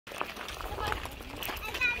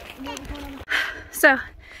So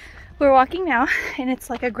we're walking now, and it's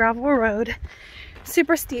like a gravel road,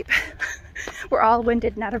 super steep. We're all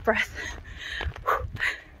winded and out of breath.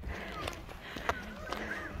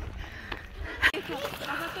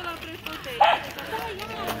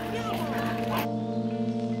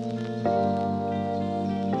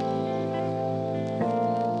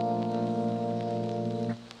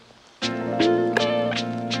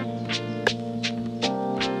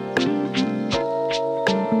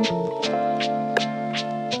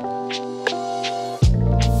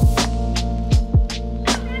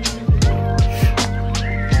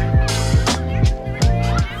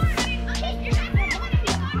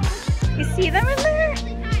 See them in there?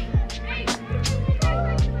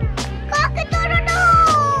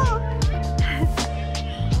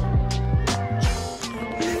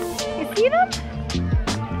 You see them?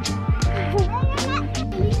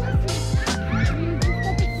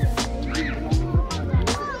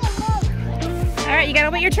 Alright, you gotta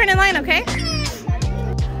wait your turn in line, okay?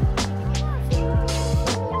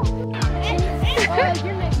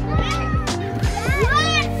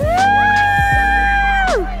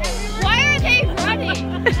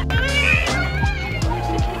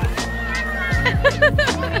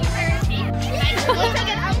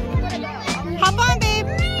 Hop on, babe.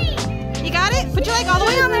 You got it? Put your leg all the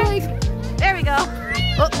way on there. There we go.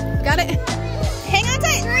 Oh, got it. Hang on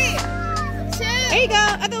tight. 3, 2. There you go.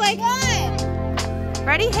 Other leg. 1.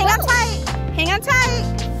 Ready? Hang on tight. Hang on tight.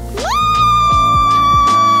 Woo!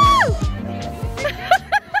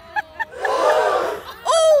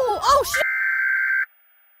 Oh, shit.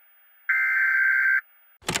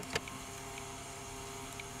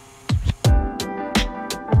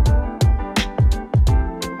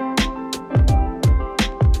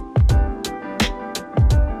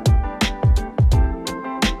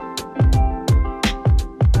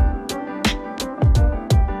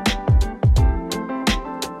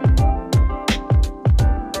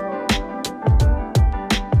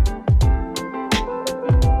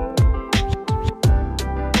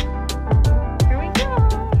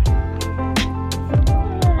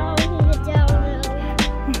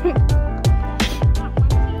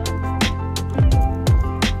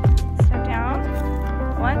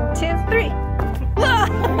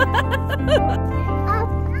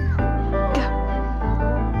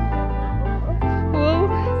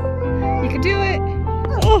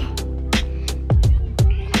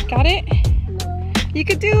 Got it? You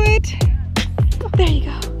could do it. There you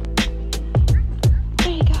go.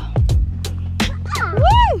 There you go.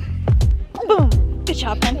 Woo! Boom. Good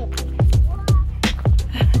job, honey.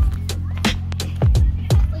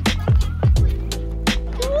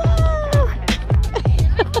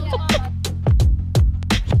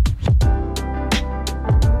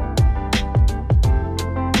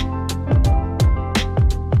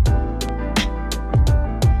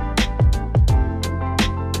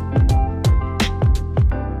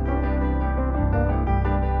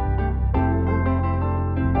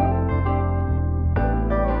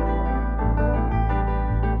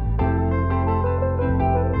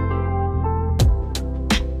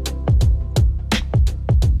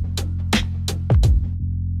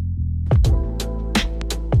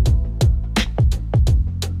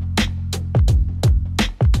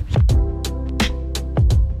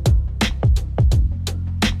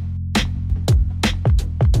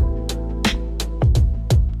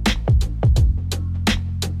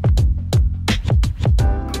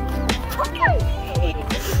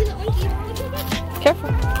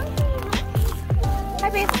 Careful. Hi,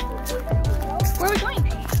 babe. Where are we going?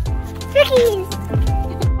 Cookies.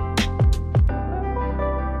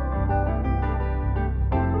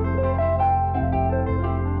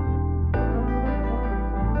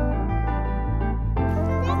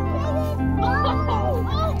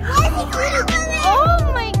 Oh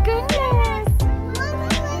my goodness.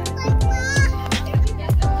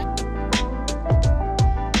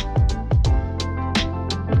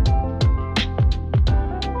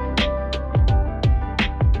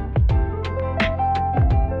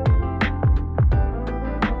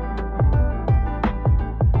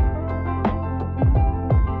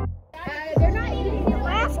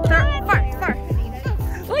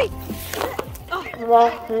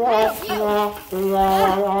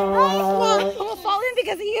 I'll fall in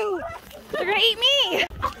because of you. They're gonna eat me.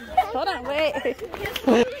 Hold on, wait.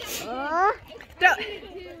 Don't.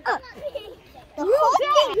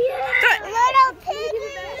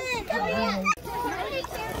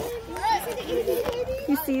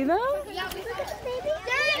 You see them?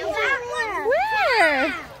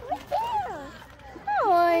 Where?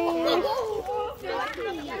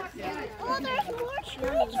 Oh, there's more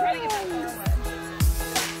children.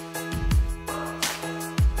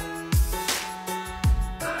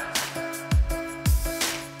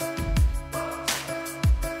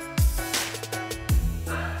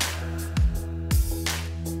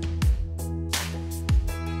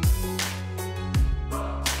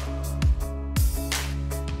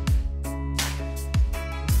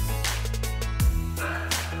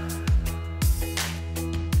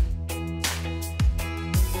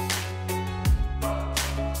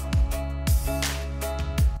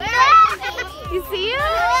 You see him?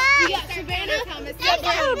 You got Savannah.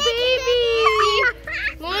 Oh,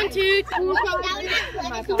 baby. 1, 2,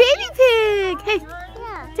 3. Baby pig. Hey,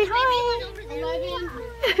 say hi.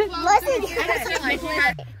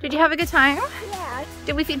 Did you have a good time? Yeah.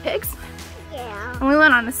 Did we feed pigs? Yeah. And we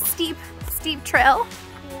went on a steep trail.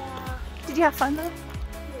 Yeah. Did you have fun though?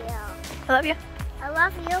 Yeah. I love you. I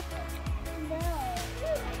love you.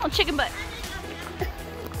 Oh, chicken butt.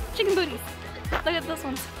 Chicken booties. Look at those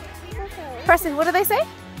ones. Preston, what do they say?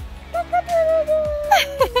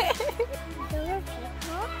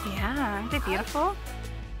 Yeah, aren't they beautiful?